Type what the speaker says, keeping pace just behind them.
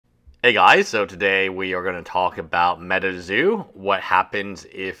Hey guys, so today we are going to talk about Metazoo, what happens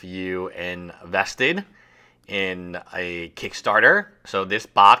if you invested in a Kickstarter. So this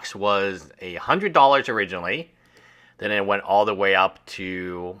box was $100 originally, then it went all the way up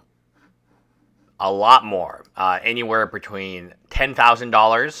to a lot more, anywhere between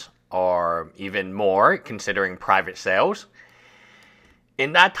 $10,000 or even more considering private sales.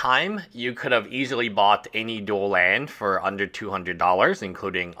 In that time, you could have easily bought any dual land for under $200,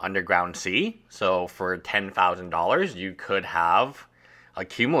 including Underground Sea. So for $10,000, you could have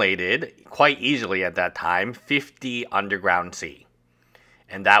accumulated quite easily at that time 50 Underground Sea.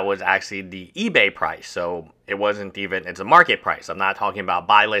 And that was actually the eBay price. So it wasn't even, it's a market price. I'm not talking about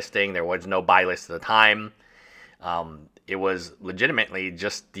buy listing. There was no buy list at the time. It was legitimately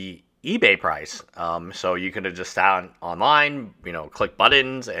just the eBay price. So you could have just sat online, click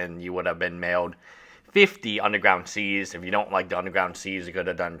buttons, and you would have been mailed 50 Underground Seas. If you don't like the Underground Seas, you could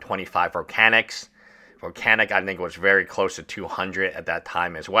have done 25 Volcanics. Volcanic, I think, was very close to 200 at that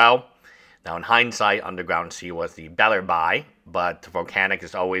time as well. Now, in hindsight, Underground Sea was the better buy, but Volcanic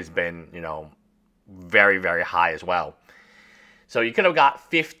has always been, very, very high as well. So you could have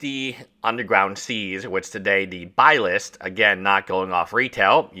got 50 Underground Seas, which today the buy list, again, not going off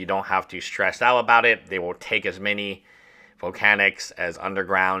retail. You don't have to stress out about it. They will take as many Volcanics as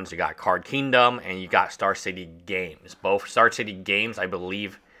Undergrounds. You got Card Kingdom and you got Star City Games. Both Star City Games, I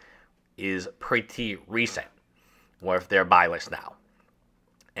believe, is pretty recent with their buy list now.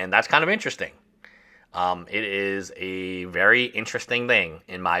 And that's kind of interesting. It is a very interesting thing,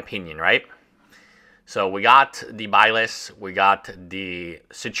 in my opinion, right? So we got the buy list, we got the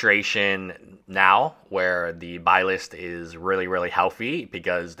situation now where the buy list is really, really healthy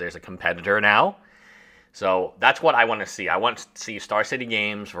because there's a competitor now. So that's what I want to see. I want to see Star City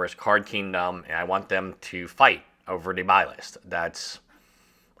Games versus Card Kingdom, and I want them to fight over the buy list. That's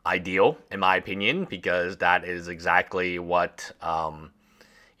ideal, in my opinion, because that is exactly what,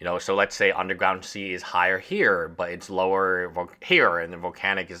 so let's say Underground Sea is higher here, but it's lower here, and the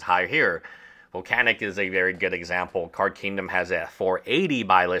Volcanic is higher here. Volcanic is a very good example. Card Kingdom has a 480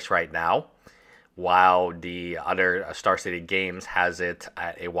 buy list right now, while the other Star City Games has it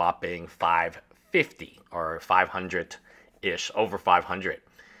at a whopping 550 or 500-ish, over 500.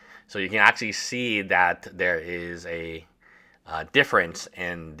 So you can actually see that there is a difference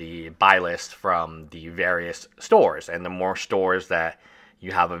in the buy list from the various stores. And the more stores that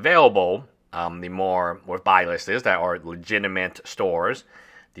you have available, the more with buy lists that are legitimate stores,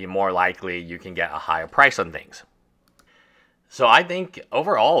 the more likely you can get a higher price on things. So I think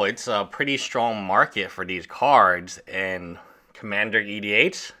overall it's a pretty strong market for these cards, and Commander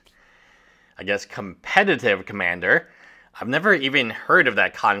EDH, I guess competitive Commander, I've never even heard of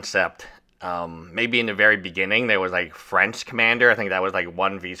that concept. Maybe in the very beginning there was like French Commander. I think that was like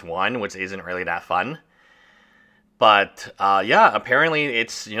 1v1, which isn't really that fun. But yeah, apparently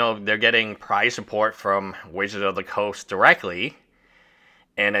it's, they're getting prize support from Wizards of the Coast directly.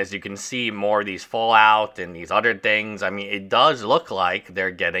 And as you can see, more of these Fallout and these other things, I mean, it does look like they're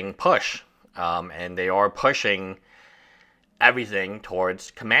getting push. And they are pushing everything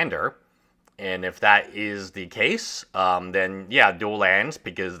towards Commander. And if that is the case, then yeah, dual lands,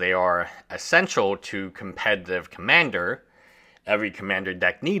 because they are essential to competitive Commander. Every Commander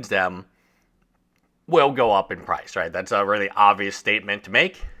deck needs them, will go up in price, right? That's a really obvious statement to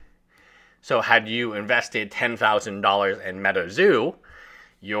make. So had you invested $10,000 in Metazoo,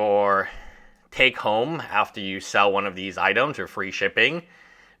 your take home after you sell one of these items or free shipping,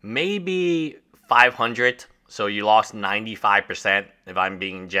 maybe 500. So you lost 95% if I'm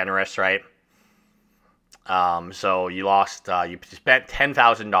being generous, right? So you lost, you spent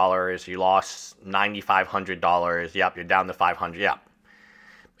 $10,000, you lost $9,500. Yep, you're down to 500. Yep.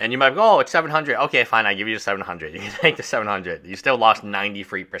 And you might go, oh, it's 700. Okay, fine, I give you the 700. You can take the 700. You still lost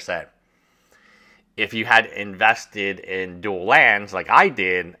 93%. If you had invested in dual lands like I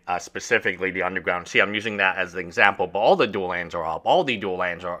did, specifically the Underground Sea, I'm using that as an example, but all the dual lands are up. All the dual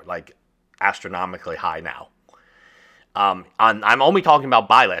lands are like astronomically high now. I'm only talking about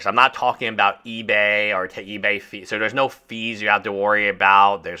buy list. I'm not talking about eBay or eBay fees. So there's no fees you have to worry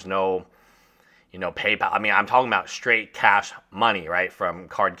about. There's no, PayPal. I mean, I'm talking about straight cash money, right, from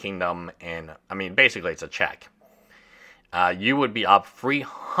Card Kingdom. And I mean, basically it's a check. You would be up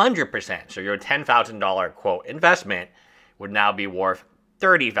 300%. So your $10,000 quote investment would now be worth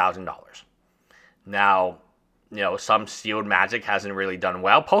 $30,000. Now, some sealed magic hasn't really done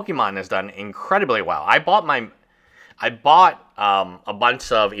well. Pokemon has done incredibly well. I bought a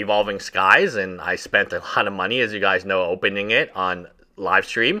bunch of Evolving Skies, and I spent a lot of money, as you guys know, opening it on live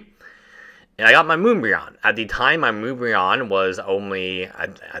stream. And I got my Moonbryon. At the time, my Moonbryon was only, I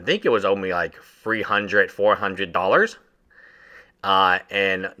think it was only like $300, $400.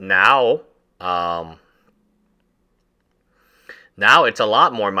 And now, now it's a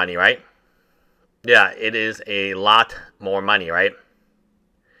lot more money, right? Yeah, it is a lot more money, right?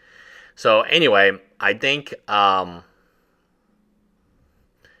 So anyway, I think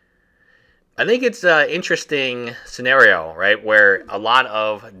it's an interesting scenario, right? Where a lot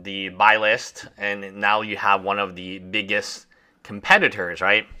of the buy list, and now you have one of the biggest competitors,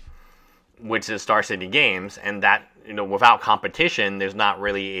 right? Which is Star City Games, and that, you know, without competition, there's not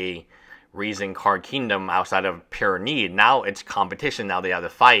really a reason Card Kingdom outside of pure need. Now it's competition. Now they have to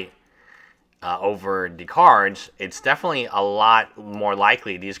fight over the cards. It's definitely a lot more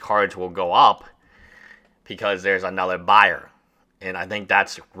likely these cards will go up because there's another buyer. And I think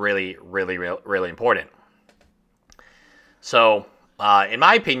that's really, really, really important. So, in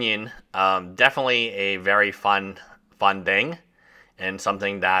my opinion, definitely a very fun thing, and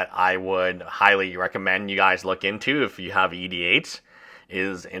something that I would highly recommend you guys look into if you have EDHs,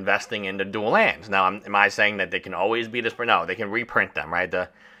 is investing in the dual lands. Now, am I saying that they can always be this? No, they can reprint them, right? The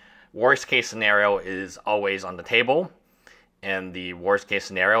worst case scenario is always on the table, and the worst case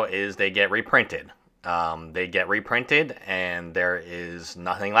scenario is they get reprinted. They get reprinted and there is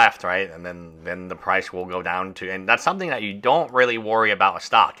nothing left, right? And then the price will go down to, and that's something that you don't really worry about with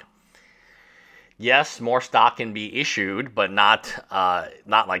stock. Yes, more stock can be issued, but not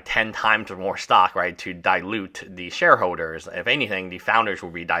like 10 times more stock, right? To dilute the shareholders. If anything, the founders will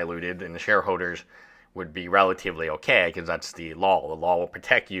be diluted and the shareholders would be relatively okay, because that's the law. The law will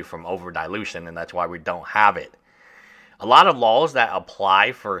protect you from over dilution, and that's why we don't have it. A lot of laws that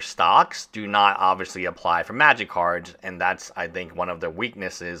apply for stocks do not obviously apply for Magic cards, and that's, I think, one of the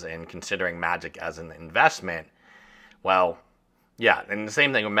weaknesses in considering Magic as an investment. Well, yeah, and the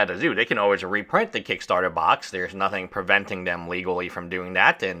same thing with Metazoo. They can always reprint the Kickstarter box. There's nothing preventing them legally from doing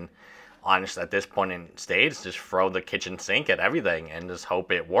that, and honestly, at this point in stage, just throw the kitchen sink at everything and just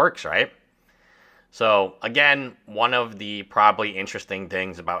hope it works, right? So, again, one of the probably interesting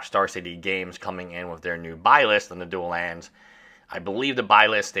things about Star City Games coming in with their new buy list on the dual lands, I believe the buy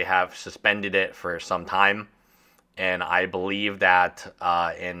list, they have suspended it for some time, and I believe that,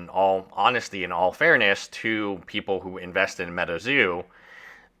 in all honesty, in all fairness to people who invested in Metazoo,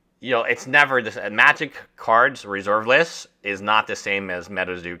 you know, it's never this. Magic cards reserve list is not the same as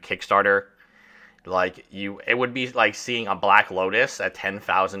Metazoo Kickstarter. Like, it would be like seeing a Black Lotus at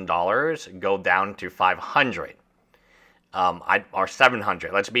 $10,000 go down to 500, or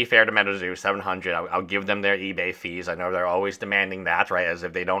 700. Let's be fair to Metazoo, 700. I'll give them their eBay fees. I know they're always demanding that, right? As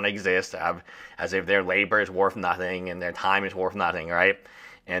if they don't exist, as if their labor is worth nothing and their time is worth nothing, right?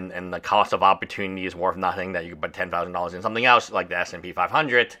 And the cost of opportunity is worth nothing, that you could put $10,000 in something else like the S&P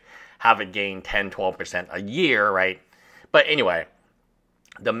 500, have it gain 10, 12% a year, right? But anyway,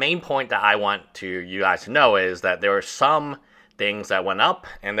 the main point that I want you guys to know is that there are some things that went up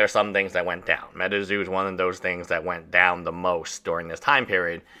and there are some things that went down. Metazoo is one of those things that went down the most during this time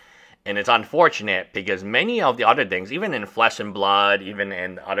period. And it's unfortunate because many of the other things, even in Flesh and Blood, even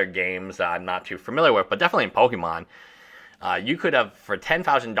in other games that I'm not too familiar with, but definitely in Pokemon, you could have, for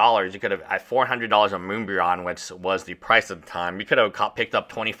 $10,000, you could have, at $400 on Moonbryon, which was the price at the time, you could have picked up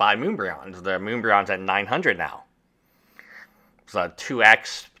 25 Moonbryons. The Moonbryon's at 900 now. It's a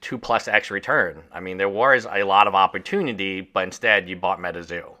 2+X return. I mean, there was a lot of opportunity, but instead you bought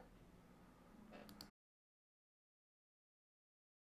Metazoo.